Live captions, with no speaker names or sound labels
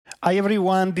Hi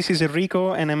everyone, this is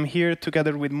Enrico and I'm here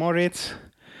together with Moritz.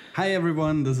 Hi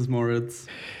everyone, this is Moritz.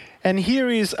 And here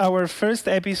is our first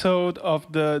episode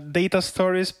of the Data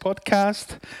Stories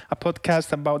podcast, a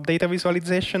podcast about data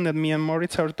visualization that me and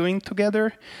Moritz are doing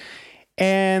together.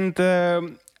 And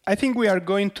I think we are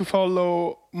going to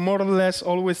follow more or less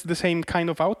always the same kind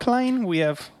of outline. We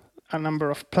have a number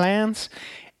of plans,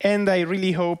 and I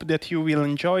really hope that you will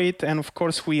enjoy it. And of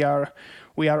course, we are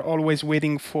always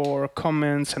waiting for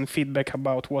comments and feedback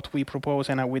about what we propose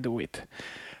and how we do it.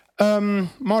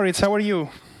 Moritz, how are you?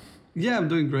 Yeah, I'm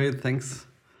doing great, thanks.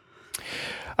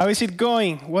 How is it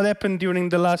going? What happened during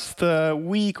the last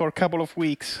week or couple of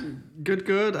weeks?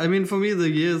 Good. I mean, for me,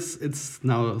 it's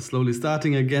now slowly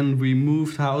starting again. We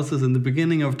moved houses in the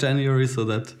beginning of January, so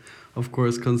that, of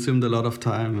course, consumed a lot of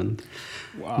time. And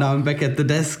now I'm back at the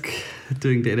desk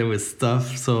doing data with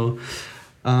stuff. So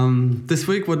this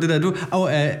week, what did I do? Oh,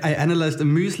 I analyzed a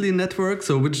muesli network,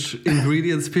 so which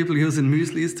ingredients people use in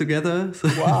mueslis together. So,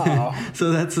 wow.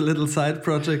 So that's a little side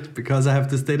project because I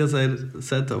have this data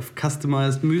set of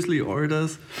customized muesli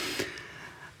orders.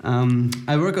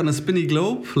 I work on a spinny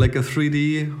globe, like a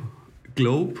 3D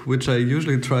globe, which I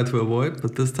usually try to avoid,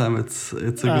 but this time it's a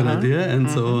good idea. And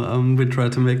so we try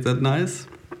to make that nice.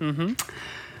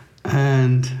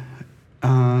 And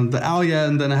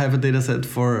and then I have a data set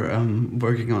for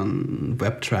working on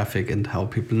web traffic and how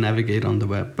people navigate on the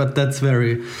web. But that's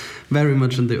very, very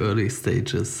much in the early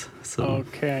stages. So,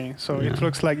 okay, so it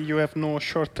looks like you have no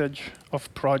shortage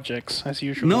of projects as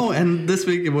usual. No, and this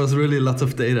week it was really lots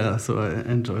of data, so I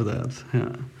enjoy that.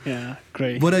 Yeah,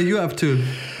 great. What are you up to?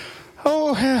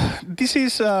 Oh, this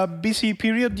is a busy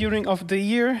period of the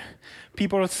year.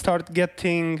 People start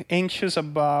getting anxious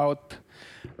about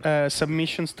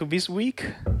submissions to this week.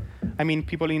 I mean,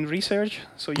 people in research.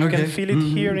 So you can feel it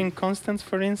here in Constance,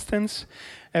 for instance.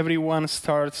 Everyone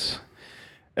starts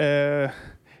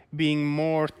being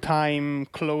more time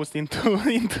closed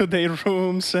into their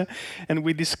rooms, and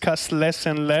we discuss less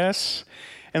and less.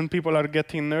 And people are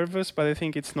getting nervous, but I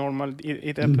think it's normal.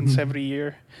 It happens every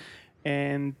year.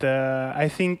 And I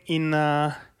think in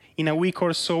a week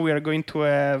or so, we are going to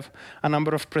have a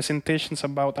number of presentations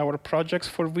about our projects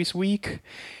for this week.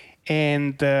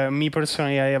 And me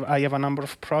personally, I have a number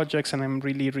of projects, and I'm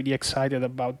really, really excited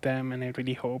about them. And I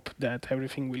really hope that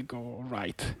everything will go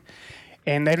right.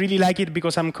 And I really like it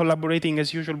because I'm collaborating,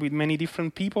 as usual, with many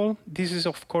different people. This is,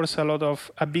 of course,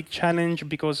 a big challenge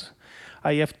because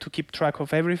I have to keep track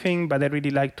of everything. But I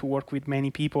really like to work with many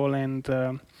people, and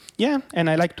and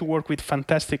I like to work with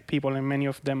fantastic people, and many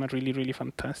of them are really, really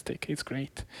fantastic. It's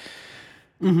great.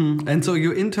 And so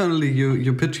you internally,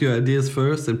 you pitch your ideas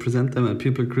first and present them, and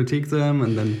people critique them,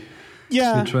 and then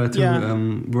you try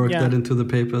to work that into the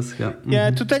papers. Yeah,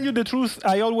 to tell you the truth,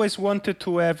 I always wanted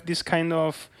to have this kind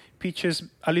of pitches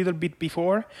a little bit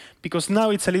before, because now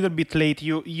it's a little bit late.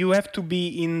 You have to be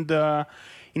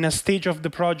in a stage of the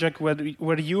project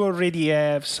where you already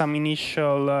have some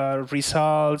initial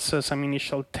results, some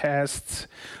initial tests.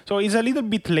 So it's a little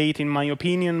bit late, in my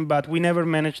opinion, but we never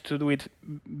managed to do it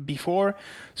before.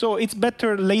 So it's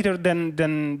better later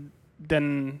than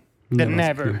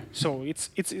never. Clear. So it's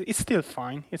still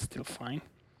fine. It's still fine.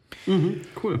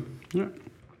 Cool. Yeah.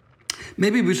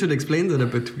 Maybe we should explain that a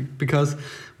bit, because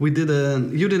you did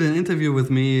an interview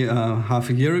with me half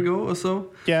a year ago or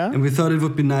so. Yeah. And we thought it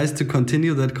would be nice to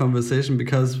continue that conversation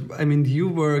because, I mean, you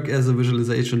work as a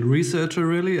visualization researcher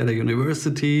really at a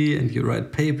university, and you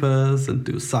write papers and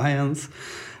do science.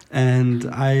 And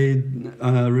I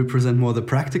represent more the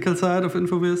practical side of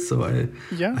InfoVis. So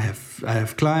I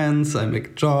have clients, I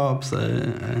make jobs,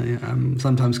 I'm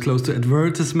sometimes close to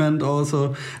advertisement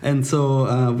also. And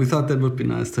so we thought that would be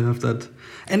nice to have that.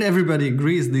 And everybody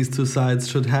agrees these two sides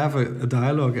should have a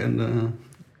dialogue and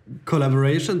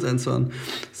collaborations and so on.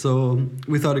 So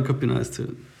we thought it could be nice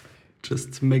to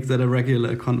just make that a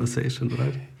regular conversation,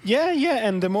 right? Yeah,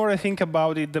 and the more I think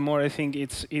about it, the more I think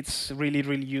it's really,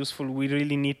 really useful. We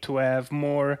really need to have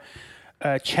more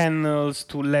channels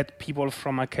to let people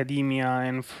from academia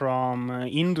and from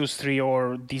industry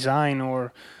or design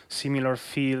or similar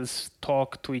fields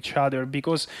talk to each other,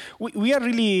 because we are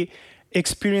really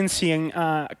experiencing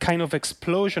a kind of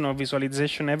explosion of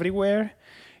visualization everywhere.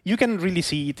 You can really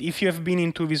see it. If you have been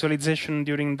into visualization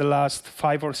during the last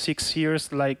 5 or 6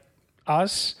 years, like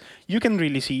us, you can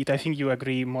really see it. I think you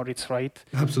agree, Moritz, right?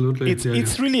 Absolutely.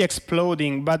 It's really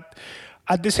exploding, but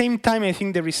at the same time, I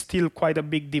think there is still quite a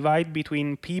big divide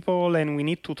between people, and we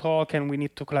need to talk and we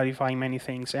need to clarify many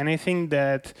things. And I think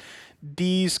that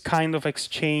this kind of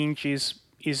exchange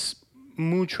is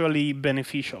mutually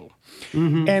beneficial.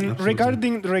 And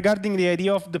absolutely. regarding the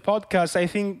idea of the podcast, I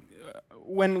think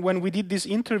when we did this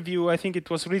interview, I think it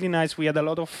was really nice. We had a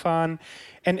lot of fun,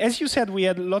 and as you said, we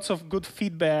had lots of good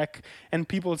feedback, and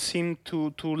people seemed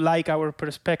to like our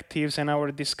perspectives and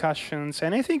our discussions.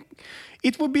 And I think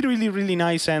it would be really, really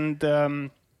nice. And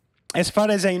as far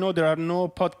as I know, there are no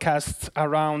podcasts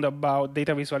around about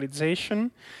data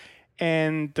visualization.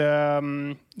 And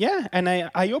and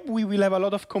I hope we will have a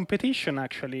lot of competition,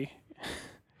 actually.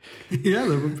 Yeah,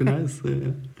 that would be nice.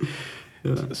 Yeah.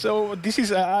 Yeah. So this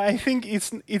is, I think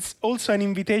it's also an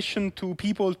invitation to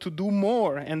people to do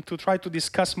more and to try to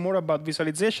discuss more about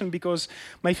visualization, because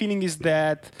my feeling is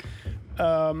that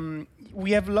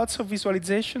we have lots of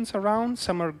visualizations around.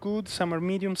 Some are good, some are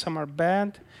medium, some are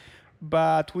bad,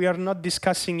 but we are not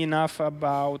discussing enough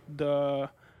about the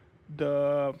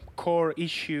core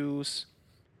issues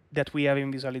that we have in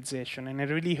visualization. And I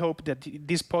really hope that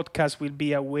this podcast will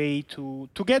be a way to,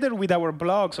 together with our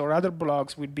blogs or other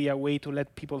blogs, will be a way to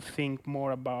let people think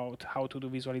more about how to do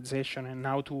visualization and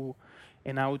how to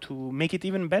make it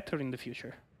even better in the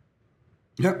future.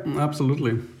 Yeah,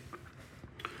 absolutely.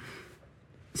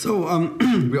 So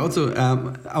we also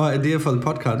our idea for the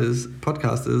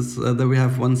podcast is that we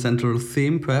have one central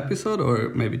theme per episode,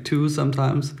 or maybe two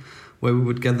sometimes, where we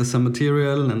would gather some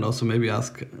material and also maybe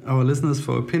ask our listeners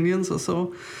for opinions or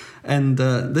so. And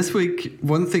this week,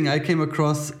 one thing I came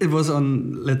across, it was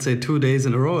on, let's say, 2 days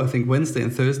in a row. I think Wednesday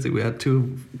and Thursday, we had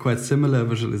two quite similar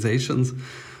visualizations.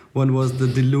 One was the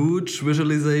Deluge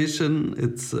visualization.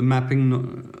 It's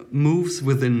mapping moves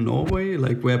within Norway,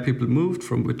 like where people moved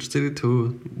from which city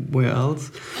to where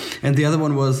else. And the other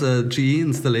one was a GE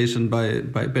installation by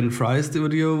Ben Fry's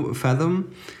studio,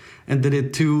 Fathom. And they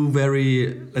did two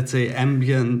very, let's say,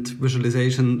 ambient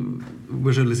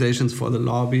visualizations for the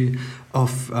lobby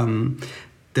of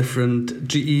different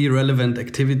GE relevant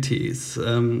activities.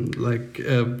 I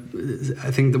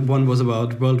think the one was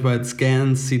about worldwide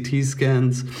scans, CT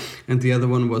scans, and the other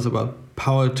one was about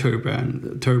power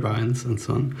turbines and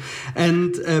so on.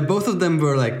 And both of them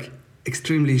were like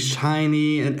extremely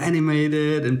shiny and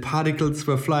animated, and particles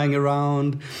were flying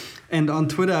around. And on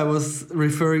Twitter, I was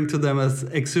referring to them as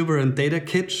exuberant data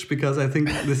kitsch, because I think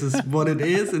this is what it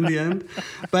is in the end.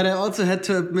 But I also had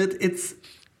to admit it's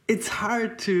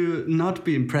hard to not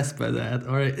be impressed by that,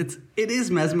 or it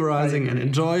is mesmerizing and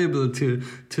enjoyable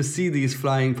to see these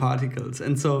flying particles.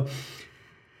 And so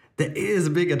there is a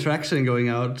big attraction going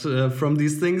out from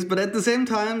these things. But at the same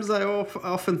time, I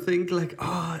often think like,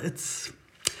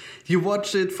 you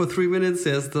watch it for 3 minutes,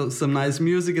 there's some nice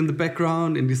music in the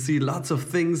background, and you see lots of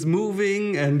things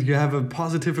moving, and you have a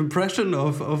positive impression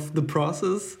of the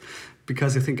process,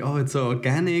 because you think, oh, it's so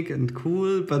organic and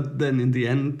cool. But then in the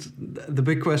end, the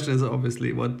big question is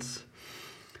obviously, what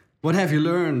have you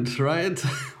learned, right?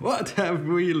 What have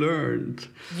we learned?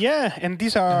 Yeah, and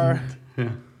these are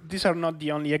not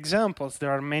the only examples.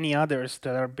 There are many others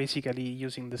that are basically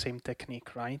using the same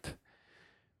technique, right?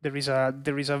 There is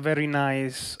a very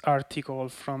nice article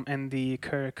from Andy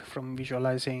Kirk from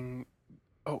Visualizing.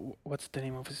 Oh, what's the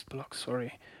name of his blog?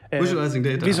 Sorry. Visualizing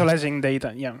Data. Visualizing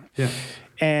Data. Yeah. Yeah.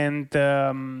 And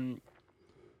and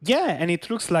it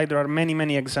looks like there are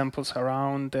many examples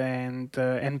around, and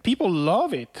people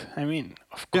love it. I mean,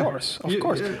 of course.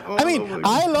 Yeah, I mean,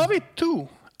 I love it too.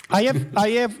 I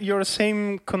have your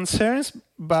same concerns,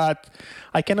 but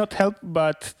I cannot help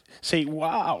but say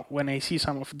wow when I see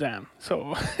some of them.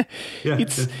 So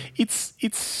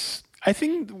it's I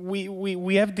think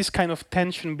we have this kind of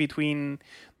tension between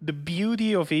the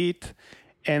beauty of it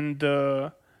and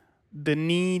the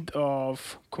need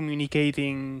of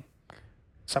communicating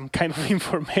some kind of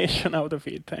information out of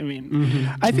it. I mean,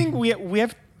 I think we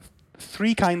have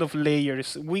three kind of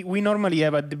layers. We normally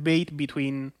have a debate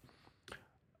between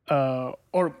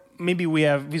or maybe we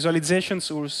have visualizations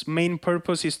whose main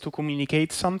purpose is to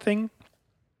communicate something,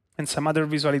 and some other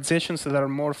visualizations that are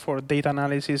more for data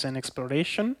analysis and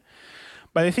exploration.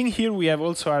 But I think here we have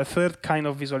also our third kind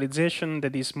of visualization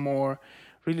that is more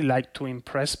really like to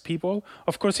impress people.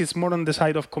 Of course, it's more on the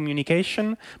side of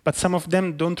communication, but some of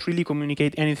them don't really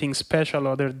communicate anything special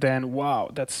other than,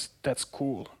 wow, that's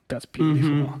cool, that's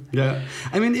beautiful. Yeah,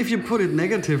 I mean, if you put it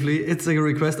negatively, it's a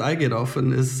request I get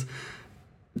often is,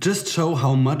 just show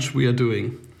how much we are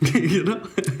doing, you know?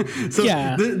 So,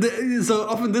 so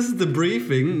often this is the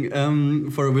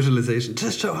briefing for a visualization.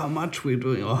 Just show how much we're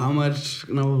doing, or how much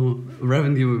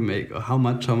revenue we make, or how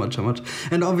much.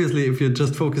 And obviously, if you're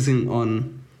just focusing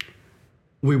on,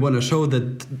 we want to show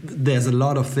that there's a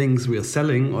lot of things we are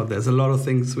selling, or there's a lot of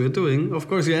things we're doing, of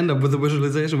course you end up with a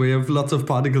visualization where you have lots of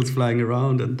particles flying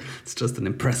around, and it's just an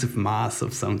impressive mass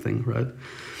of something, right?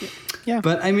 Yeah.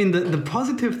 But I mean, the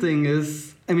positive thing is,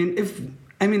 I mean,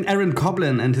 I mean, Aaron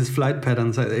Koblin and his flight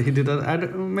patterns, he did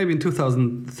that maybe in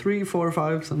 2003, 4, or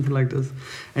 5, something like this.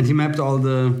 And he mapped all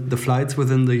the flights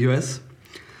within the US.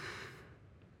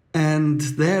 And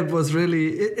there it was really,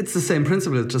 it's the same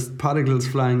principle, it's just particles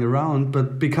flying around,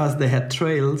 but because they had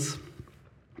trails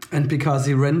and because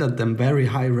he rendered them very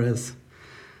high res,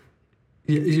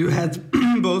 you had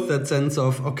both that sense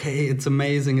of, okay, it's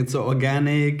amazing, it's so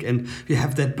organic, and you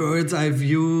have that bird's eye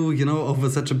view, over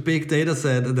such a big data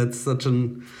set. That's such a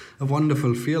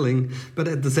wonderful feeling. But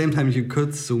at the same time, you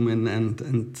could zoom in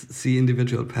and see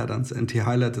individual patterns, and he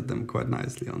highlighted them quite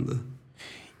nicely on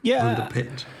the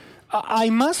page. I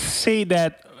must say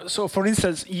that, so for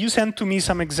instance, you sent to me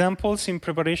some examples in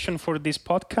preparation for this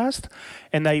podcast,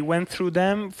 and I went through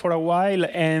them for a while,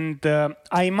 and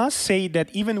I must say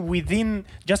that even within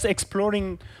just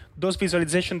exploring those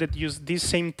visualizations that use this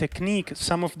same technique,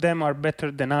 some of them are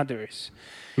better than others.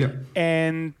 Yeah.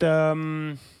 And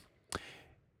I'm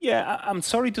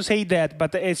sorry to say that,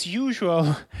 but as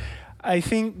usual, I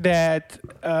think that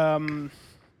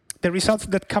the results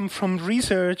that come from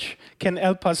research can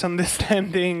help us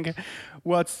understanding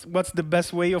what's the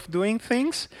best way of doing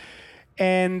things.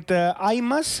 And I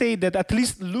must say that at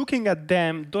least looking at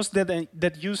them, those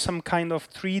that use some kind of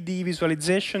 3D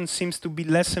visualization seems to be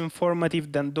less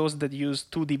informative than those that use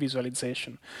 2D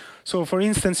visualization. So for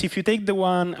instance, if you take the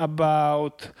one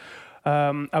about,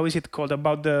 how is it called,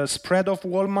 about the spread of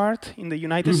Walmart in the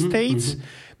United States,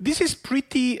 this is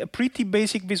pretty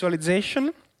basic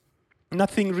visualization.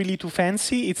 Nothing really too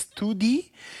fancy, it's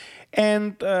 2D.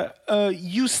 And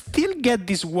you still get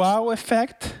this wow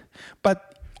effect,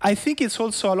 but I think it's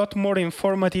also a lot more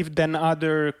informative than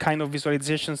other kind of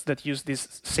visualizations that use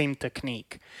this same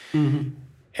technique.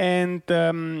 And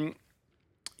I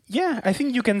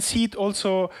think you can see it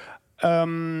also,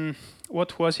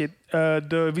 what was it?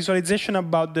 The visualization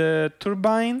about the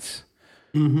turbines.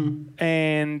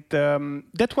 And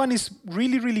that one is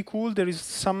really, really cool. There is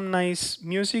some nice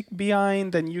music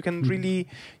behind, and you can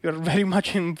you're very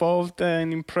much involved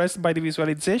and impressed by the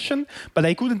visualization, but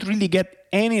I couldn't really get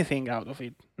anything out of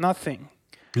it. Nothing.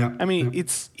 Yeah. I mean,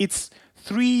 it's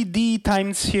 3D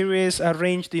time series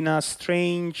arranged in a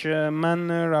strange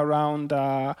manner around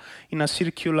in a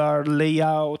circular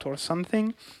layout or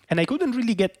something. And I couldn't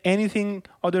really get anything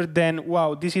other than,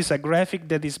 wow, this is a graphic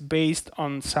that is based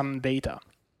on some data.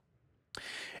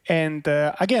 And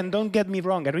again, don't get me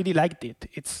wrong, I really liked it.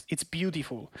 It's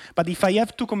beautiful. But if I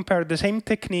have to compare the same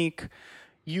technique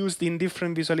used in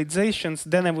different visualizations,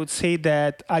 then I would say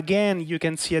that, again, you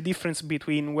can see a difference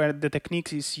between where the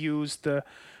technique is used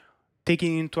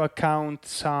taking into account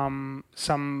some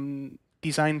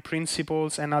design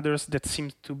principles and others that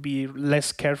seem to be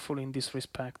less careful in this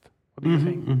respect. What do you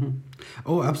think?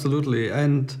 Oh, absolutely.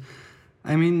 And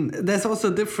I mean, there's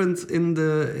also a difference in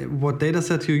what data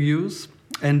set you use.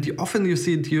 And often you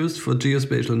see it used for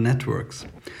geospatial networks.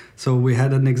 So we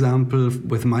had an example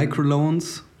with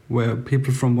microloans, where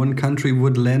people from one country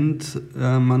would lend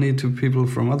money to people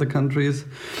from other countries.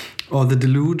 Or the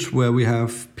deluge, where we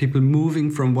have people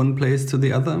moving from one place to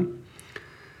the other.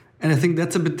 And I think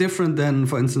that's a bit different than,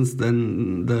 for instance,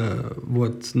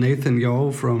 what Nathan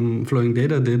Yao from Flowing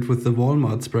Data did with the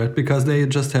Walmart spread, because they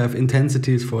just have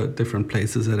intensities for different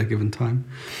places at a given time.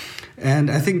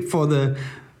 And I think for the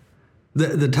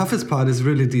toughest part is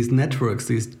really these networks,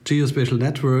 these geospatial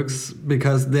networks,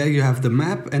 because there you have the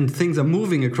map and things are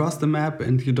moving across the map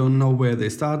and you don't know where they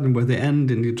start and where they end,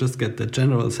 and you just get the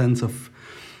general sense of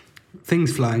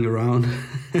things flying around.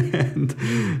 And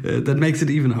that makes it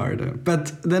even harder.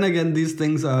 But then again, these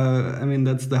things are, I mean,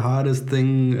 that's the hardest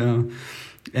thing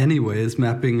anyways,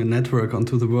 mapping a network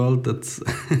onto the world. That's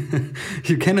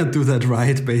you cannot do that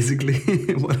right, basically,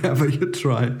 whatever you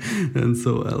try. And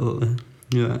so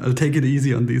I'll take it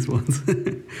easy on these ones.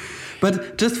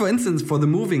 But just for instance, for the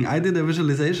moving, I did a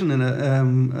visualization in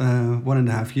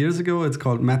 1.5 years ago. It's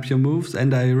called Map Your Moves,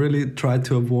 and I really tried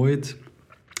to avoid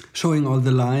showing all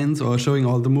the lines or showing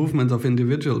all the movements of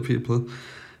individual people,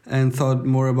 and thought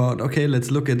more about, okay,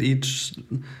 let's look at each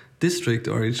district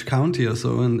or each county or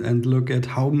so and look at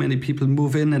how many people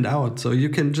move in and out. So you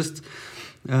can just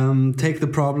take the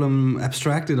problem,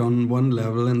 abstract it on one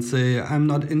level and say, I'm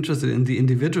not interested in the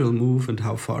individual move and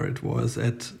how far it was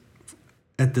at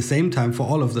the same time for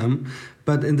all of them,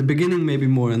 but in the beginning maybe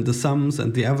more in the sums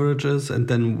and the averages, and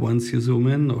then once you zoom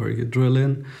in or you drill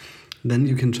in, then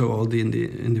you can show all the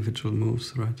individual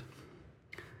moves, right?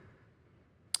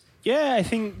 Yeah, I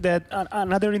think that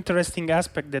another interesting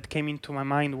aspect that came into my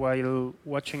mind while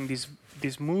watching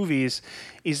these movies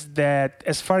is that,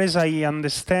 as far as I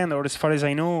understand or as far as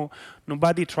I know,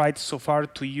 nobody tried so far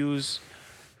to use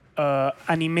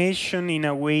animation in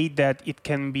a way that it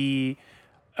can be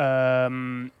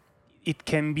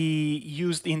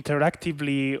used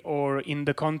interactively or in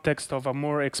the context of a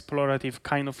more explorative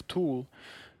kind of tool.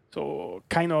 So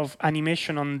kind of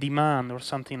animation on demand or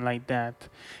something like that.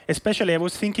 Especially I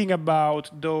was thinking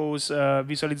about those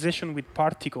visualization with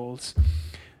particles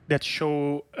that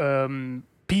show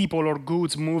people or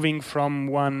goods moving from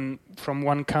one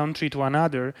country to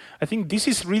another. I think this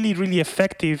is really, really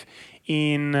effective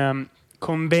in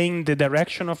conveying the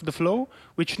direction of the flow,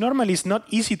 which normally is not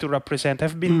easy to represent.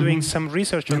 I've been doing some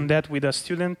research on that with a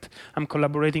student I'm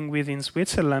collaborating with in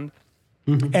Switzerland.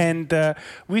 And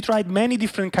we tried many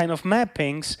different kind of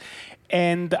mappings.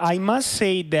 And I must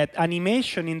say that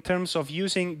animation in terms of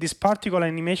using this particle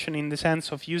animation in the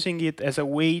sense of using it as a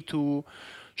way to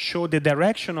show the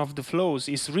direction of the flows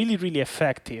is really, really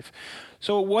effective.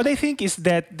 So what I think is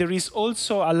that there is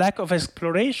also a lack of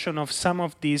exploration of some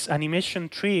of these animation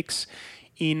tricks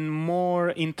in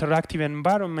more interactive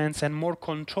environments and more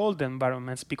controlled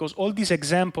environments, because all these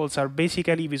examples are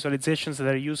basically visualizations that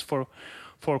are used for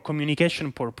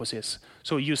communication purposes.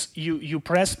 So you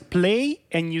press play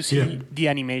and you see the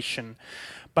animation.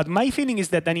 But my feeling is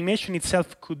that animation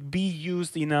itself could be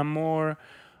used in a more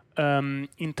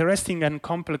interesting and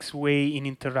complex way in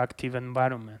interactive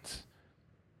environments.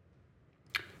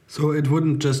 So it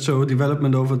wouldn't just show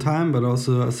development over time, but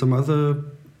also some other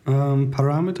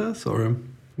parameters, or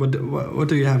what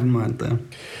do you have in mind there?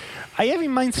 I have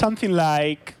in mind something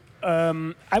like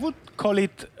I would call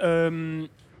it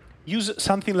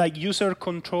something like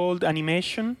user-controlled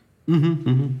animation.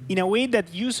 In a way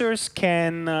that users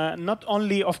can not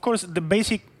only, of course, the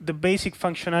basic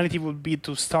functionality would be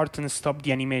to start and stop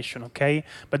the animation, okay?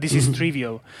 But this is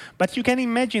trivial. But you can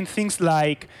imagine things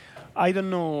like, I don't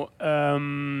know,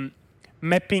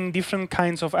 mapping different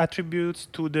kinds of attributes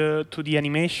to the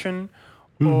animation,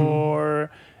 or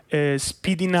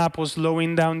speeding up or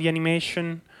slowing down the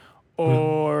animation,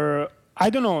 or I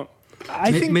don't know.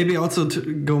 I think maybe also to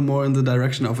go more in the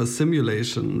direction of a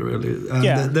simulation, really.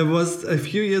 There was, a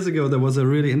few years ago, there was a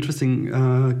really interesting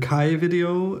CHI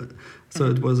video. So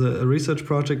it was a research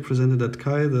project presented at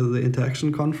CHI, the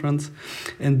Interaction Conference.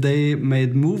 And they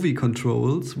made movie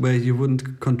controls where you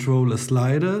wouldn't control a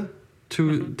slider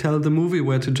to tell the movie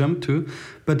where to jump to,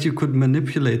 but you could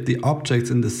manipulate the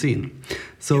objects in the scene.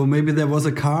 So maybe there was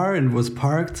a car and was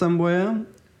parked somewhere,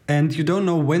 and you don't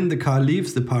know when the car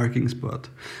leaves the parking spot,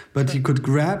 but you could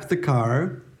grab the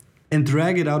car and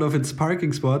drag it out of its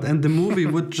parking spot, and the movie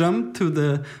would jump to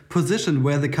the position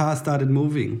where the car started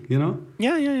moving, you know?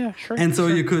 Yeah, sure. And so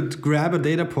you could grab a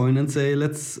data point and say,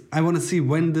 I want to see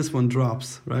when this one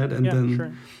drops, right? And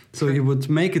then you would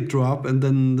make it drop, and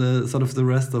then the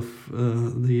rest of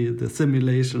the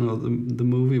simulation or the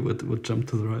movie would jump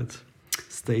to the right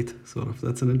state, sort of.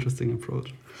 That's an interesting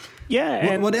approach.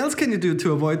 Yeah. What else can you do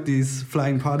to avoid these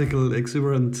flying particle,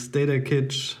 exuberant data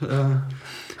kitsch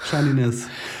shininess?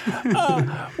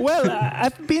 Well,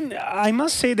 I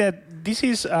must say that this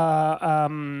is a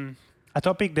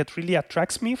topic that really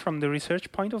attracts me from the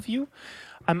research point of view.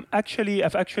 I've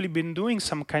actually been doing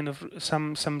some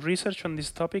research on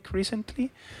this topic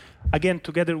recently, again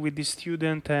together with this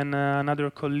student and another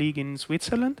colleague in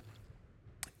Switzerland,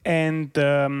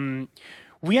 and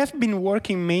we have been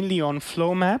working mainly on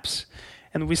flow maps,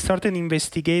 and we started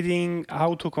investigating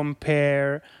how to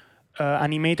compare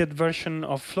animated version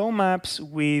of flow maps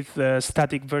with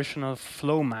static version of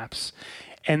flow maps.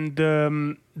 And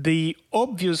the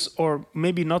obvious, or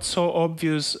maybe not so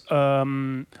obvious,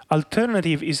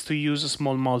 alternative is to use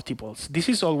small multiples. This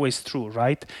is always true,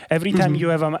 right? Every time you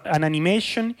have an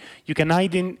animation, you can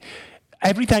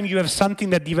every time you have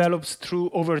something that develops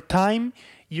over time,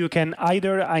 you can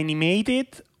either animate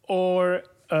it or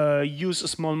use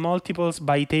small multiples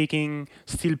by taking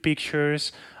still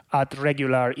pictures at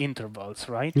regular intervals,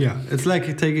 right? Yeah, it's like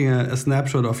taking a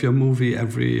snapshot of your movie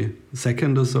every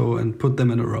second or so and put them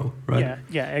in a row, right?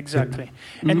 Yeah, exactly.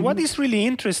 And what is really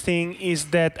interesting is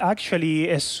that actually,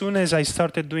 as soon as I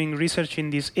started doing research in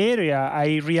this area,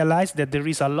 I realized that there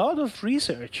is a lot of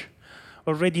research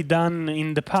already done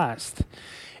in the past.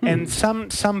 And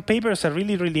some papers are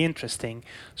really, really interesting.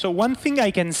 So one thing I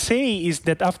can say is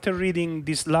that after reading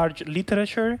this large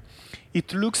literature,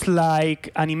 it looks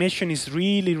like animation is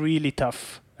really, really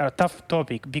a tough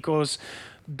topic, because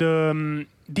the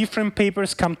different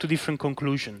papers come to different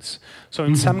conclusions. So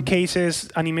in some cases,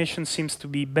 animation seems to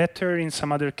be better. In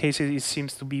some other cases, it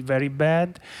seems to be very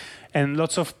bad. And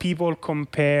lots of people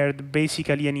compared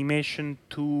basically animation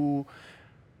to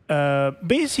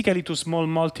small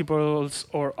multiples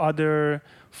or other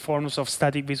forms of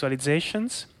static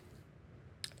visualizations.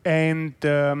 And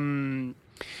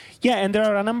Yeah, and there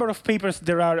are a number of papers.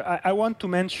 I want to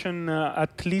mention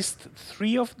at least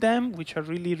 3 of them, which are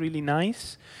really, really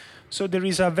nice. So there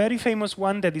is a very famous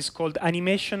one that is called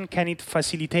Animation, Can It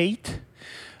Facilitate?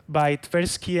 By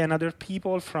Tversky and other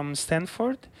people from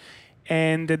Stanford.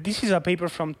 And this is a paper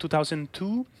from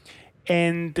 2002.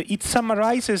 And it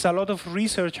summarizes a lot of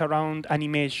research around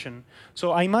animation.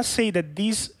 So I must say that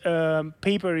this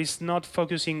paper is not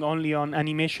focusing only on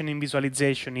animation in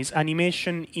visualization. It's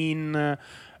animation in,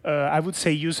 I would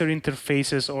say, user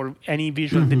interfaces or any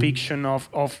visual depiction of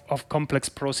complex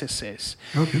processes.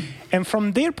 Okay. And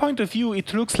from their point of view,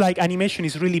 it looks like animation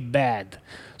is really bad.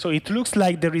 So it looks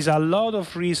like there is a lot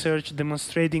of research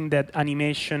demonstrating that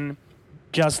animation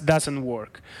just doesn't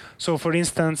work. So for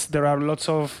instance, there are lots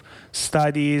of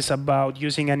studies about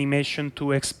using animation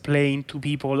to explain to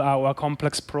people how a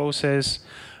complex process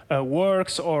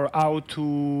works, or how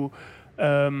to,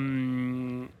 I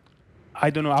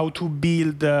don't know, how to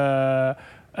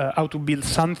build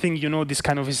something, you know, this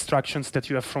kind of instructions that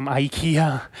you have from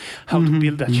IKEA, how to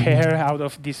build a chair out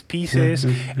of these pieces.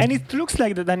 And it looks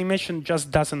like that animation just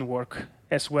doesn't work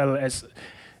as well as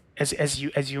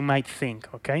you might think,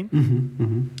 okay?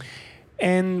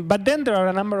 But then there are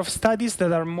a number of studies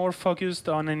that are more focused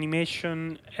on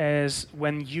animation as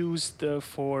when used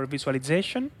for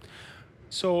visualization.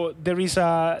 So there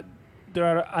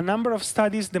are a number of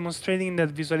studies demonstrating that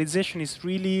visualization is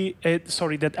really,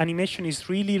 that animation is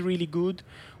really, really good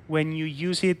when you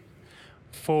use it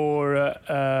for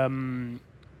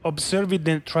observing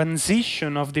the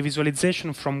transition of the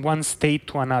visualization from one state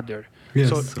to another. Yes,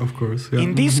 so of course. Yeah.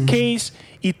 In this case,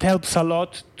 it helps a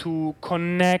lot to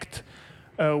connect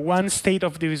one state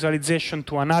of the visualization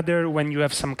to another when you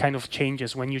have some kind of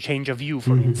changes, when you change a view,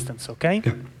 for instance, okay?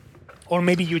 Yeah. Or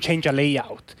maybe you change a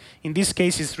layout. In this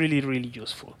case, it's really, really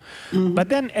useful. But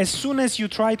then as soon as you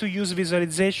try to use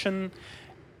visualization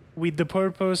with the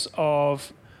purpose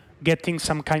of getting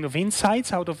some kind of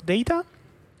insights out of data,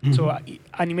 so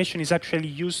animation is actually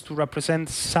used to represent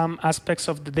some aspects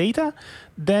of the data,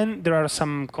 then there are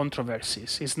some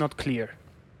controversies. It's not clear.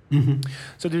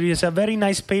 So there is a very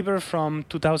nice paper from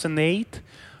 2008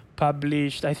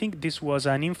 published, I think this was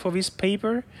an InfoVis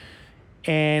paper,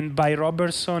 and by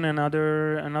Robertson and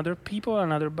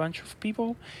another bunch of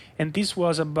people. And this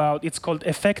was about, it's called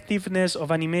Effectiveness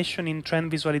of Animation in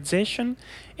Trend Visualization.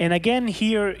 And again,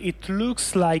 here it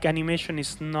looks like animation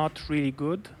is not really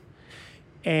good.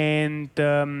 And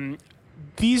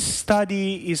this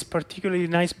study is particularly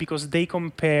nice because they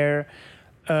compare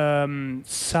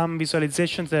some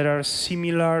visualizations that are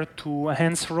similar to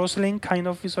Hans Rosling kind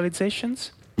of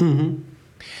visualizations.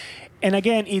 And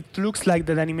again, it looks like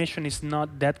that animation is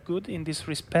not that good in this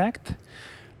respect.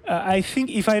 I think,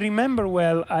 if I remember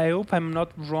well, I hope I'm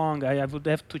not wrong, I would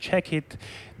have to check it.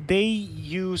 They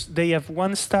have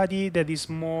one study that is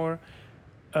more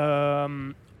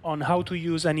on how to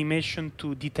use animation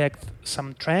to detect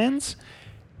some trends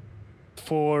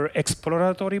for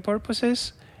exploratory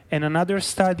purposes. And another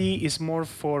study is more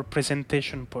for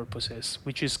presentation purposes,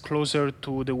 which is closer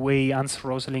to the way Hans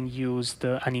Rosling used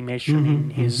animation in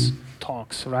his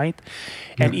talks, right?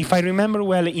 And if I remember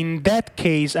well, in that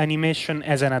case, animation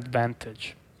has an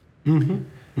advantage.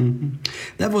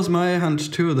 That was my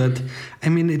hunch too, that, I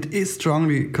mean, it is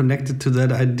strongly connected to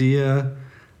that idea.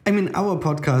 I mean, our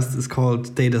podcast is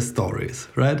called Data Stories,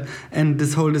 right? And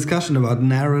this whole discussion about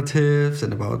narratives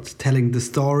and about telling the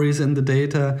stories in the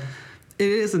data, it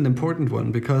is an important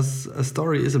one because a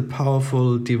story is a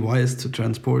powerful device to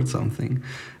transport something.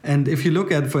 And if you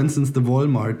look at, for instance, the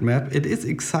Walmart map, it is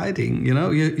exciting. You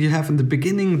know, you have in the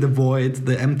beginning the void,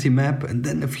 the empty map, and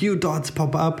then a few dots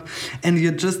pop up, and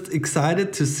you're just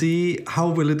excited to see how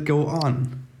will it go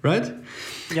on, right?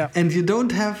 Yeah. And you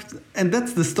don't have, and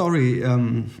that's the story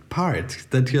part,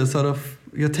 that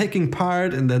you're taking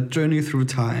part in that journey through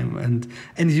time,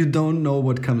 and you don't know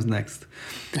what comes next.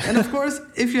 And of course,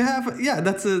 if you have,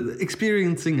 that's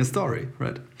experiencing a story,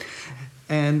 right?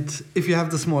 And if you have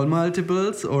the small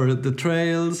multiples or the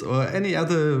trails or any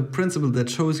other principle that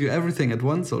shows you everything at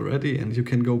once already, and you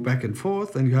can go back and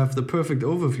forth, and you have the perfect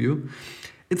overview,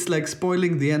 it's like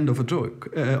spoiling the end of a joke,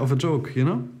 you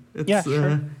know? It's,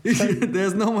 sure.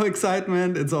 There's no more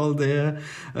excitement. It's all there.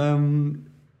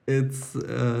 It's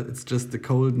just the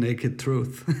cold, naked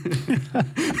truth.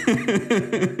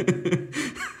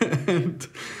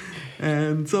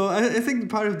 and so I think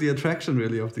part of the attraction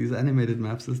really of these animated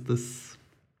maps is this: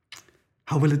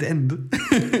 how will it end?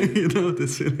 You know,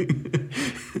 this feeling.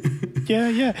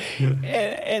 Yeah.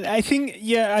 And I think,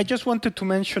 I just wanted to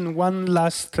mention one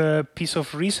last piece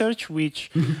of research which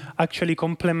actually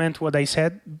complement what I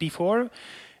said before.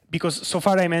 because so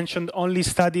far I mentioned only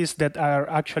studies that are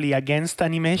actually against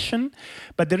animation,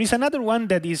 but there is another one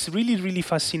that is really, really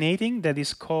fascinating that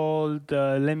is called,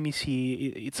 let me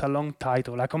see, it's a long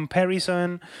title, A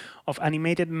Comparison of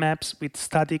Animated Maps with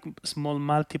Static Small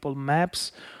Multiple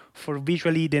Maps for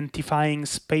Visually Identifying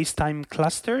Space-Time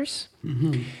Clusters.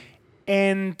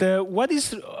 And what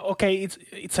is, okay,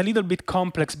 it's a little bit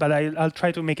complex, but I'll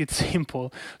try to make it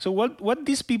simple. So what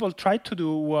these people tried to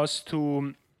do was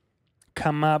to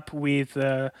come up with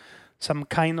some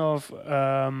kind of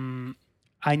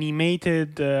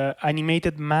animated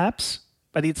maps,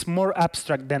 but it's more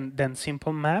abstract than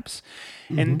simple maps.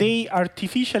 And they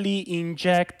artificially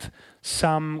inject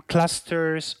some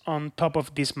clusters on top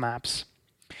of these maps.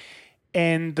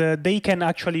 And they can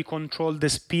actually control the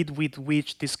speed with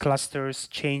which these clusters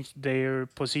change their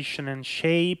position and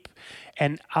shape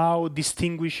and how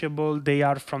distinguishable they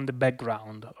are from the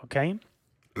background, okay?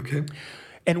 Okay.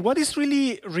 And what is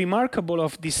really remarkable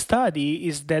of this study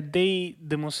is that they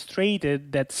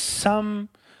demonstrated that some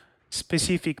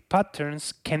specific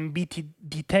patterns can be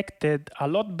detected a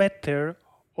lot better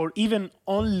or even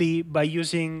only by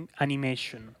using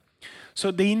animation.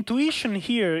 So the intuition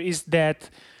here is that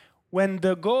when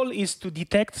the goal is to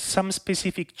detect some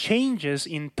specific changes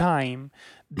in time,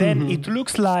 then it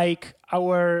looks like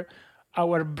our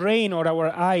brain or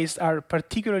our eyes are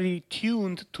particularly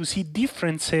tuned to see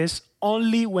differences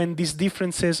only when these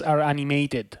differences are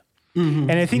animated. And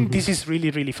I think this is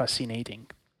really, really fascinating.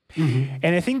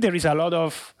 And I think there is a lot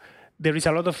of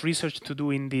research to do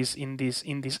in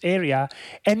this area,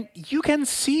 and you can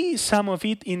see some of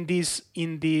it in these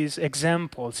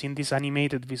examples, in these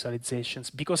animated visualizations,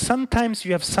 because sometimes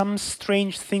you have some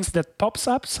strange things that pops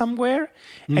up somewhere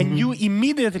and you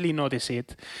immediately notice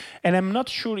it. And I'm not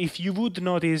sure if you would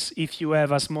notice if you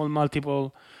have a small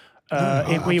multiple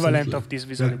equivalent absolutely. of this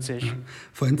visualization. Yeah.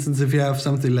 For instance, if you have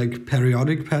something like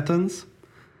periodic patterns,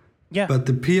 but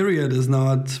the period is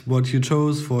not what you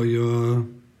chose for your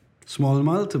small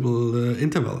multiple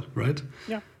interval, right?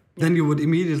 Yeah. Then you would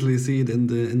immediately see it in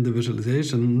the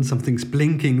visualization. Something's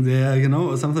blinking there,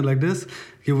 or something like this.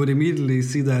 You would immediately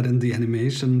see that in the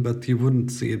animation, but you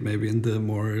wouldn't see it maybe in the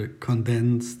more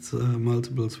condensed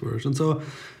multiples version. So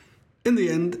in the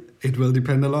end, it will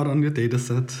depend a lot on your data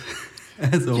set,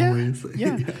 as always.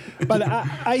 Yeah. But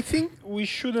I think we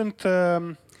shouldn't.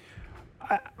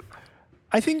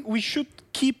 I think we should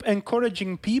keep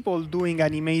encouraging people doing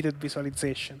animated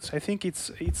visualizations. I think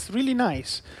it's really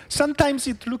nice. Sometimes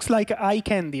it looks like eye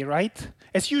candy, right?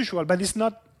 As usual, but it's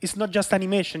not just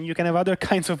animation. You can have other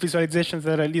kinds of visualizations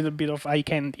that are a little bit of eye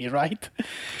candy, right?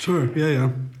 Sure, yeah.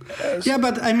 Yeah,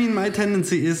 but I mean, my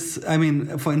tendency is,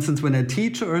 for instance, when I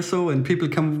teach or so, and people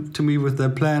come to me with their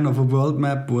plan of a world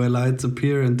map where lights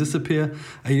appear and disappear,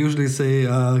 I usually say,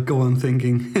 go on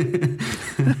thinking.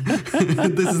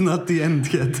 This is not the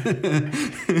end yet.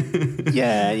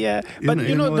 Yeah. But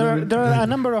there are a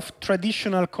number of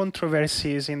traditional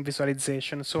controversies in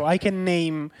visualization. So I can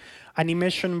name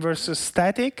animation versus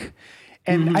static.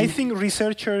 And I think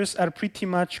researchers are pretty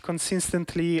much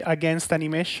consistently against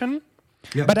animation.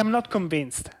 Yeah. But I'm not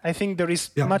convinced. I think there is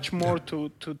much more to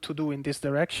do in this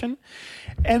direction.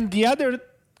 And the other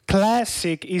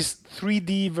classic is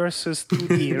 3D versus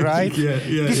 2D, right?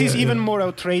 This is even more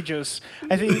outrageous.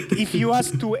 I think if you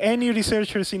ask to any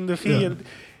researchers in the field,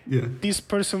 this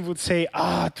person would say,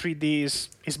 3D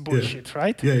is bullshit,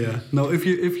 right? Yeah. No, if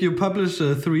you publish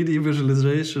a 3D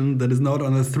visualization that is not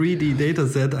on a 3D data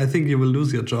set, I think you will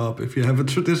lose your job if you have a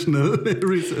traditional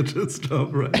researcher's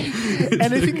job, right?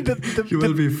 And I think that you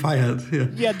will be fired.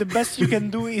 Yeah, the best you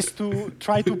can do is to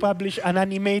try to publish an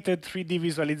animated 3D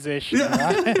visualization.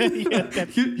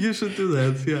 Right? You should do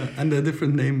that, under a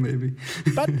different name maybe.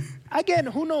 But again,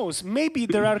 who knows? Maybe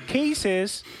there are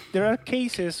cases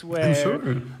where I'm sure.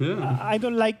 I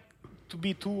don't like to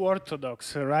be too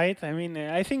orthodox, right? I mean,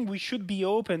 I think we should be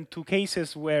open to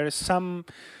cases where some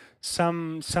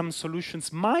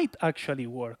solutions might actually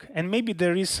work, and maybe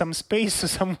there is some space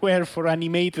somewhere for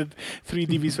animated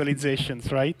 3D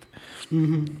visualizations, right?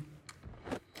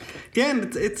 Yeah,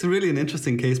 and it's really an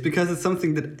interesting case because it's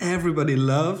something that everybody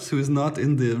loves who is not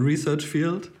in the research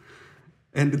field.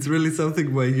 And it's really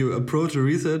something where you approach a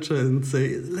researcher and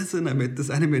say, listen, I made this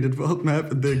animated world map,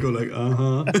 and they go like,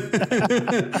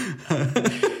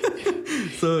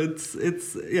 So it's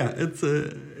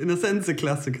in a sense a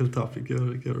classical topic.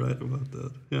 You're right about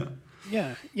that.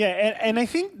 Yeah. And I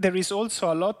think there is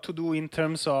also a lot to do in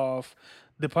terms of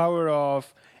the power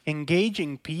of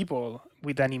engaging people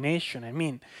with animation. I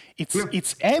mean,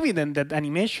 it's evident that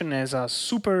animation has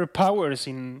superpowers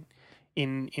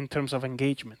in terms of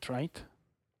engagement, right?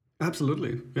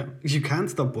 Absolutely, yeah. You can't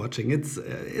stop watching. It's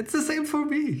the same for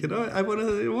me. I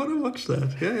wanna watch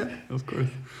that. Yeah, of course.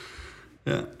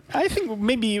 Yeah. I think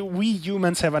maybe we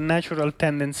humans have a natural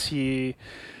tendency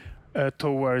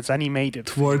towards animated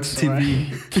towards things,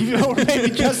 TV. Right? Or maybe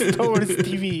just towards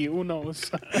TV. Who knows?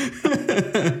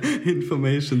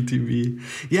 Information TV.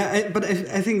 Yeah, but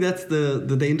I think that's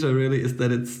the danger. Really, is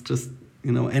that it's just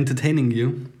entertaining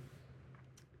you,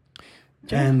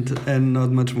 and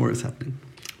not much more is happening.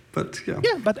 But yeah,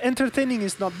 but entertaining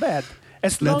is not bad.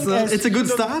 As long as it's a good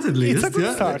start, at least. It's a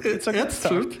good start. It's a good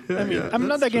start. Yeah, I'm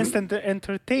not against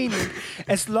entertaining,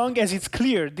 as long as it's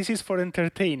clear this is for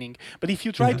entertaining. But if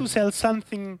you try to sell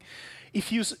something,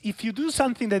 if you do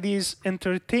something that is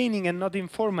entertaining and not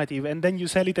informative, and then you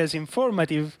sell it as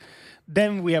informative,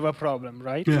 then we have a problem,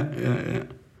 right? Yeah.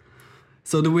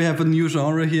 So do we have a new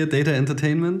genre here, data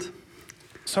entertainment?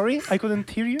 Sorry, I couldn't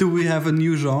hear you. Do we have a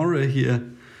new genre here?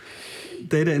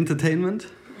 Data entertainment?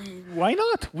 Why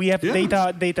not? We have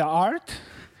data art,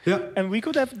 and we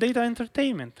could have data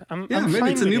entertainment. I'm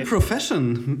maybe it's a new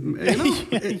profession.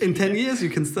 In 10 years you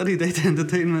can study data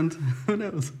entertainment. Who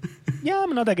knows? Yeah,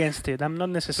 I'm not against it. I'm not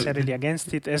necessarily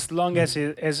against it, as long as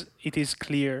it is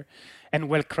clear and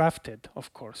well crafted,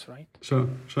 of course, right? Sure.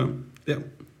 Yeah.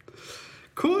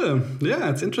 Cool. Yeah,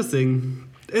 it's interesting.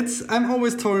 I'm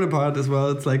always torn apart as well.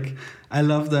 It's like I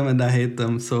love them and I hate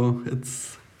them.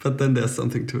 But then there's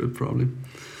something to it probably.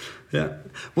 Yeah.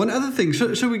 One other thing,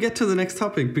 should we get to the next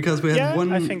topic? Because we had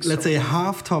let's say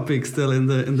half topic still in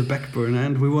the back burner,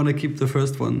 and we want to keep the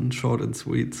first one short and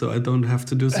sweet, so I don't have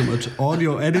to do so much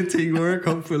audio editing work.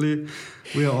 Hopefully,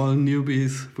 we are all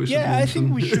newbies. I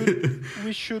think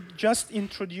we should just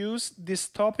introduce this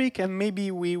topic, and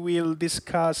maybe we will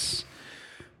discuss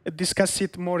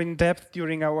it more in depth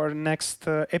during our next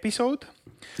episode.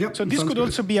 Yep, so this could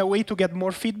also be a way to get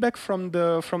more feedback from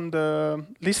the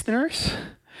listeners.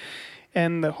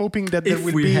 And hoping that there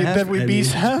will be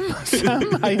some,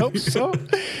 I hope so.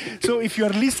 So if you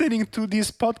are listening to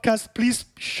this podcast, please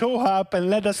show up and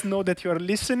let us know that you are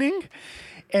listening.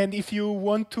 And if you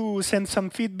want to send some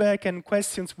feedback and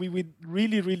questions, we would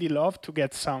really, really love to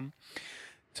get some.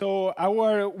 So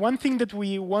one thing that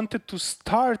we wanted to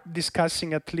start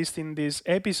discussing, at least in this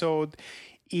episode,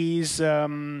 is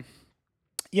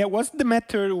what's the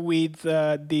matter with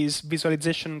these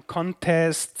visualization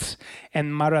contests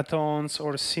and marathons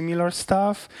or similar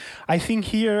stuff? I think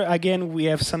here again we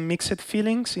have some mixed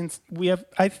feelings.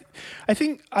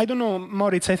 I don't know,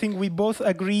 Moritz. I think we both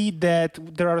agree that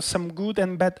there are some good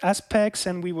and bad aspects,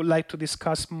 and we would like to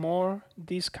discuss more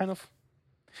these kind of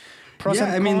pros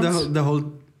and cons. I mean the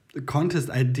whole contest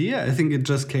idea, I think it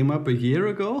just came up a year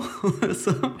ago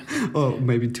or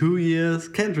maybe 2 years.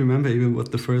 Can't remember even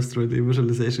what the first really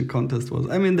visualization contest was.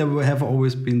 I mean, there have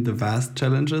always been the vast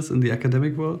challenges in the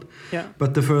academic world,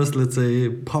 but the first, let's say,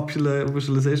 popular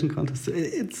visualization contest,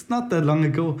 it's not that long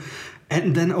ago.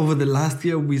 And then over the last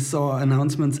year, we saw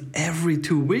announcements every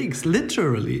 2 weeks,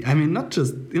 literally. I mean, not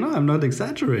just, I'm not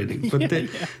exaggerating, but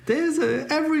there's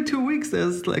every 2 weeks,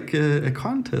 there's like a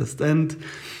contest. And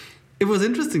it was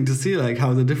interesting to see like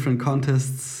how the different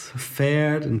contests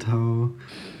fared and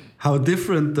how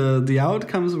different the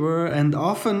outcomes were. And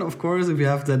often, of course, if you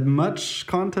have that much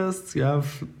contests,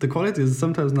 the quality is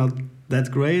sometimes not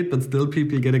that great, but still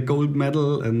people get a gold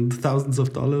medal and thousands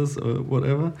of dollars or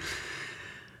whatever.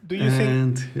 Do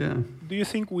you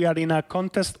think we are in a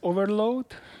contest overload?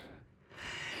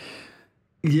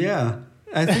 Yeah,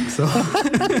 I think so.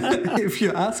 If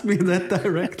you ask me that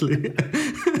directly.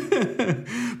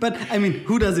 But I mean,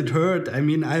 who does it hurt? I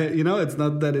mean, it's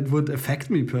not that it would affect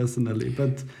me personally,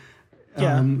 but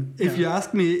if you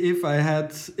ask me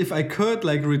if I could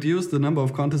like reduce the number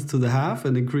of contests to the half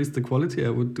and increase the quality, I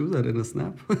would do that in a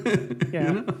snap.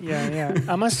 Yeah.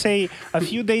 I must say, a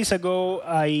few days ago,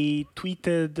 I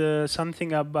tweeted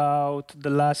something about the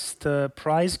last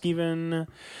prize given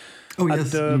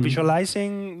at the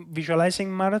visualizing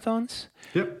marathons.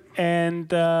 Yep.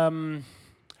 And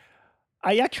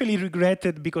I actually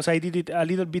regretted because I did it a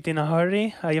little bit in a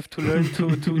hurry. I have to learn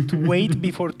to wait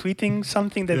before tweeting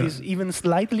something that is even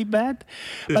slightly bad.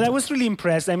 But I was really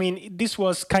impressed. I mean, this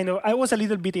was I was a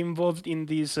little bit involved in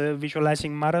these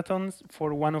visualizing marathons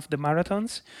for one of the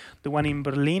marathons, the one in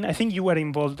Berlin. I think you were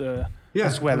involved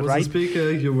as well, I was right? a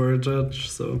speaker, you were a judge,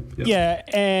 so yeah.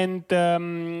 And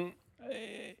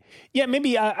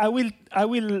maybe I will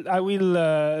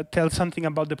tell something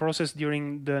about the process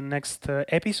during the next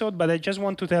episode. But I just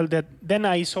want to tell that then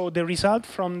I saw the result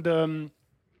from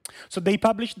so they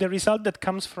published the result that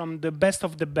comes from the best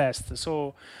of the best.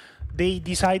 So they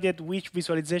decided which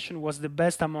visualization was the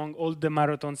best among all the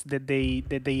marathons that they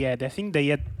had. I think they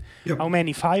had how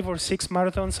many, 5 or 6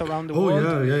 marathons around the world.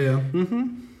 Yeah.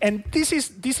 Mm-hmm. And this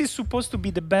is supposed to be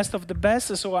the best of the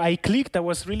best. So I clicked. I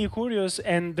was really curious,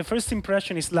 and the first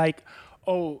impression is like,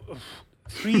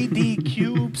 3D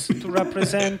cubes to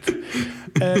represent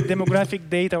demographic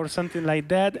data or something like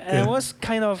that. And I was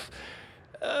kind of.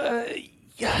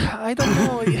 I don't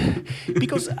know,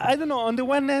 because I don't know. On the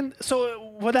one hand, so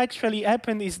what actually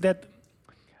happened is that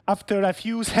after a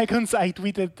few seconds, I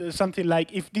tweeted something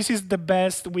like, "If this is the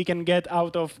best we can get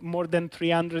out of more than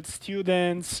 300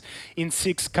 students in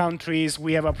 6 countries,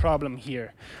 we have a problem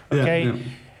here." Okay, Yeah.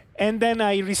 and then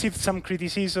I received some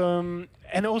criticism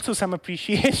and also some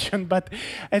appreciation, but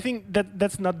I think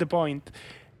that's not the point.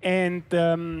 And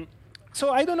so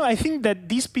I don't know. I think that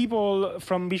these people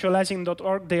from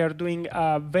visualizing.org, they are doing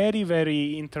a very,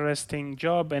 very interesting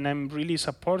job, and I'm really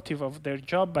supportive of their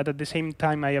job. But at the same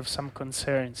time, I have some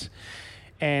concerns,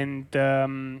 and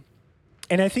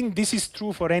I think this is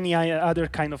true for any other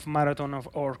kind of marathon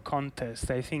or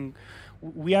contest. I think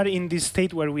we are in this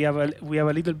state where we have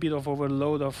a little bit of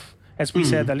overload of, as we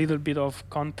said, a little bit of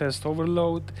contest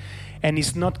overload, and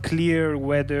it's not clear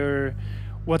whether.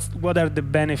 What are the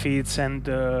benefits and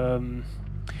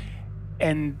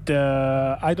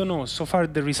I don't know. So far,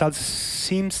 the results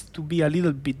seems to be a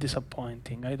little bit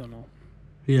disappointing. I don't know.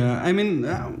 Yeah, I mean,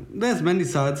 there's many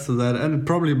sides to that, and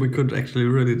probably we could actually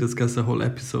really discuss a whole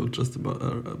episode just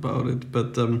about it.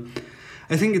 But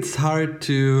I think it's hard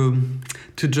to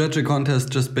judge a contest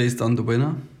just based on the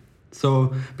winner.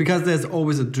 So, because there's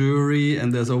always a jury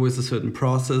and there's always a certain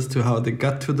process to how they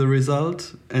got to the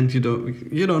result, and you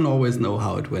don't always know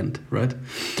how it went, right?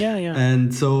 Yeah.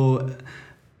 And so,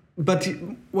 but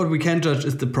what we can judge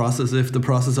is the process. If the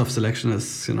process of selection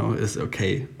is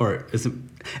okay, or it's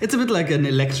a bit like an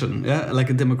election, yeah, like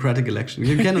a democratic election.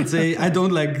 You cannot say I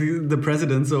don't like the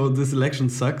president, so this election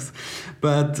sucks,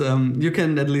 but you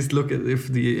can at least look at if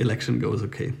the election goes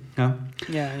okay. Yeah.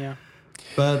 Yeah.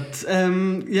 But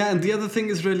and the other thing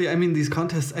is really, I mean, these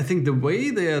contests, I think the way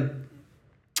they are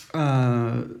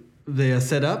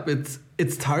set up,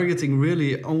 it's targeting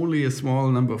really only a small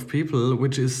number of people,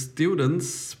 which is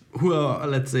students who are,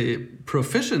 let's say,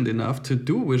 proficient enough to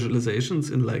do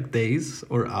visualizations in like days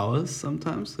or hours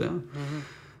sometimes,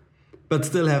 but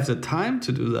still have the time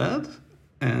to do that,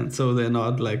 and so they're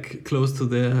not like close to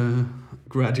their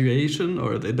graduation,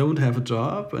 or they don't have a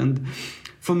job. And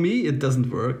for me, it doesn't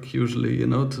work usually,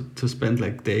 to spend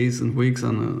like days and weeks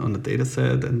on a data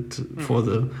set and for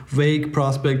the vague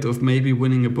prospect of maybe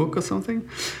winning a book or something.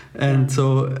 And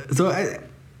so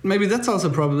maybe that's also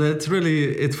a problem.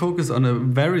 It's focused on a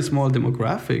very small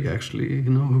demographic, actually,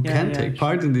 who can take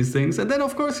part in these things. And then,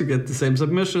 of course, you get the same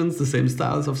submissions, the same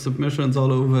styles of submissions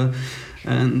all over.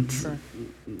 And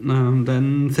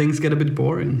then things get a bit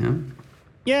boring,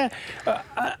 Yeah.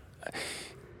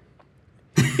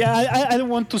 I don't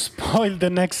want to spoil the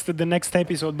next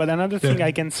episode, but another thing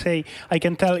I can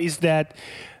tell is that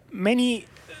many.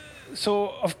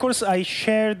 So of course I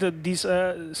shared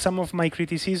some of my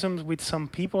criticisms with some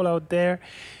people out there,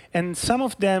 and some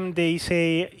of them, they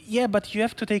say, but you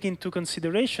have to take into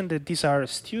consideration that these are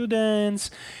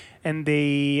students, and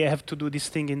they have to do this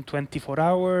thing in 24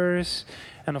 hours.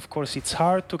 And of course, it's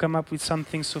hard to come up with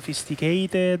something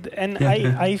sophisticated. And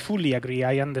I fully agree.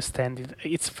 I understand it.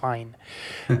 It's fine.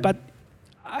 But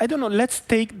I don't know. Let's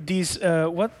take this.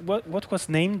 What was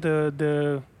named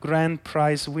the grand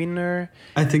prize winner?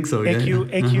 I think so. Ecube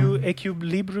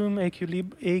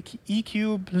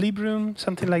Librem,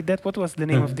 something like that. What was the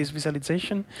name of this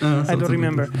visualization? I don't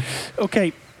remember.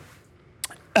 Okay.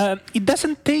 It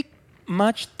doesn't take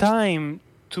much time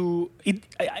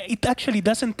it actually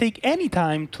doesn't take any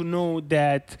time to know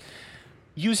that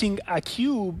using a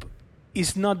cube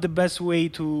is not the best way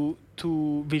to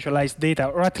visualize data,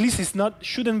 or at least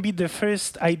shouldn't be the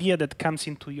first idea that comes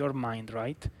into your mind,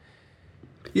 right?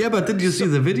 Yeah, but did you see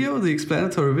the video, the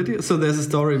explanatory video? So there's a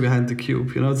story behind the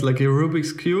cube. It's like a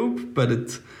Rubik's cube,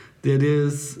 but the idea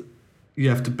is you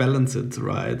have to balance it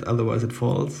right, otherwise it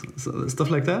falls. So stuff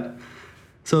like that.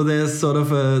 So there's sort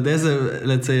of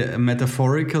let's say a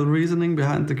metaphorical reasoning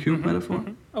behind the cube metaphor.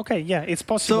 Mm-hmm. Okay, yeah, it's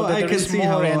possible. So that I can see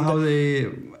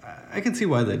I can see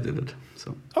why they did it.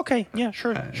 So okay, yeah,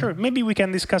 sure. Maybe we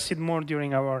can discuss it more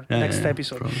during our next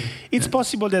episode. Probably. It's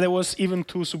possible that I was even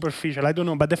too superficial. I don't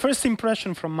know, but the first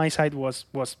impression from my side was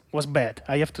bad.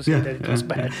 I have to say that it was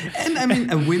bad. And I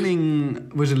mean, a winning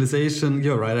visualization.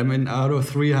 You're right. I mean, out of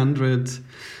 300.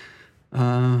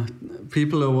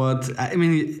 people or what. I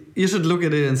mean, you should look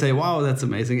at it and say, wow, that's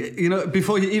amazing. You know,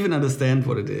 before you even understand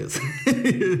what it is.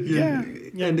 Yeah.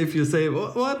 And if you say,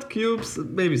 what, cubes?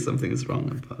 Maybe something is wrong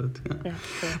about it. Yeah,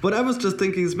 sure. What I was just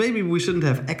thinking is maybe we shouldn't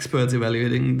have experts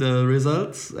evaluating the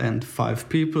results and 5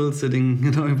 people sitting,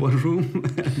 you know, in one room.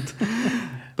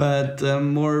 But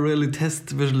more really test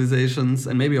visualizations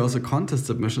and maybe also contest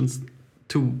submissions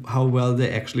to how well they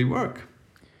actually work.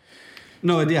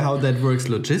 No idea how that works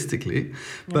logistically,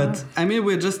 but I mean,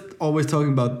 we're just always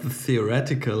talking about the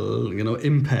theoretical, you know,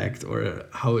 impact or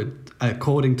how it,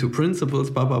 according to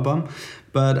principles, blah, blah, blah.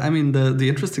 But I mean, the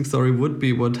interesting story would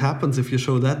be what happens if you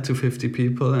show that to 50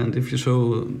 people and if you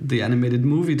show the animated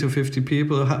movie to 50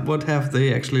 people, what have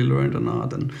they actually learned or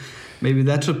not? And maybe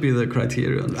that should be the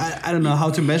criterion. I don't know how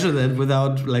to measure that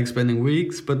without like spending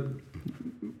weeks, but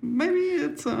maybe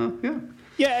it's, yeah.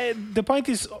 Yeah, the point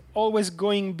is always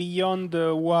going beyond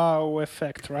the wow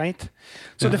effect, right?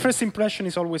 So the first impression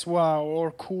is always wow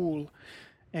or cool,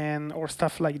 and or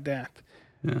stuff like that.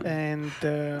 Yeah. And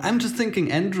I'm just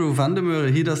thinking Andrew van der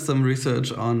Meuren, he does some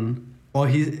research on, or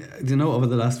he, you know, over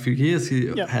the last few years, he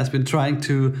has been trying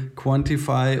to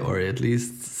quantify, or at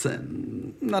least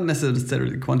not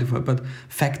necessarily quantify, but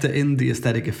factor in the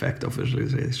aesthetic effect of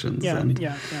visualizations.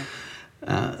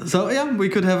 So yeah, we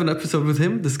could have an episode with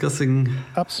him discussing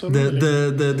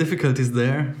the difficulties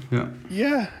there.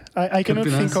 Yeah, I cannot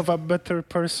think of a better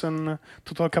person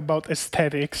to talk about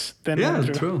aesthetics than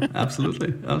Andrew. True.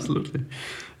 Absolutely.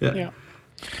 Yeah.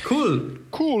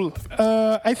 Cool.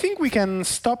 I think we can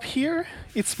stop here.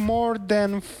 It's more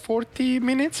than 40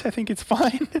 minutes. I think it's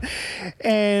fine.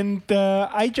 And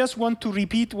I just want to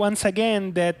repeat once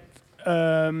again that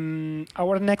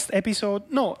our next episode,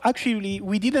 no, actually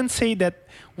we didn't say that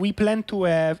we plan to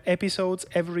have episodes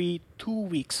every 2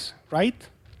 weeks, right?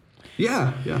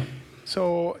 Yeah.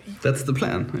 So that's the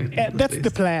plan. That's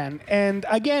the plan. And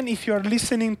again, if you're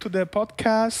listening to the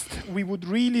podcast, we would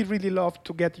really, really love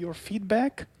to get your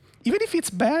feedback. Even if it's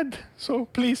bad, so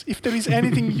please, if there is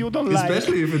anything you don't like.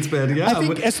 Especially if it's bad, yeah. I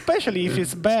think especially if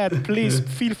it's bad, please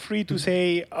feel free to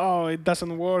say, oh, it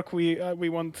doesn't work, we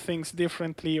want things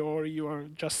differently, or you are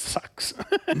just sucks.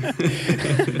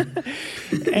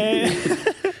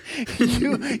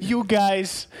 you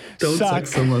guys don't suck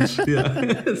so much.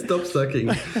 Yeah, stop sucking.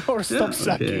 Or stop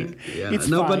sucking. Okay. Yeah. It's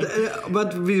fine.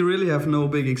 But we really have no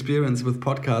big experience with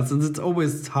podcasts, and it's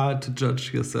always hard to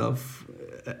judge yourself.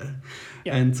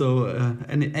 And so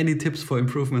any tips for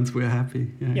improvements, we're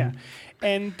happy. Yeah.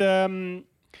 And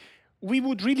we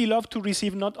would really love to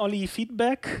receive not only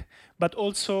feedback, but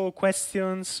also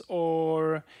questions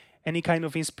or any kind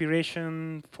of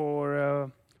inspiration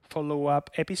for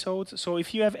follow-up episodes. So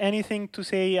if you have anything to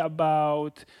say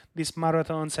about these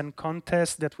marathons and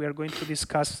contests that we are going to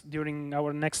discuss during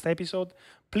our next episode,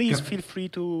 please feel free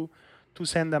to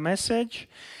send a message.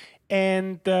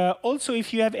 And also,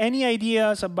 if you have any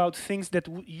ideas about things that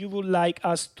you would like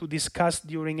us to discuss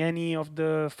during any of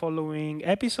the following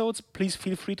episodes, please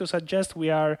feel free to suggest. We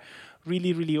are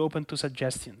really, really open to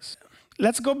suggestions.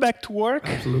 Let's go back to work.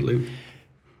 Absolutely.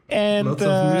 And lots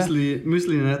of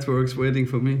muesli networks waiting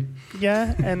for me.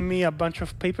 Yeah, and me a bunch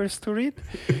of papers to read.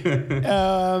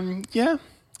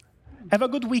 Have a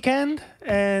good weekend.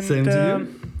 And same to you.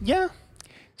 Yeah.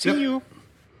 See you.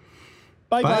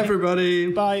 Bye, everybody.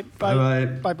 Bye.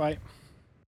 Bye. Bye.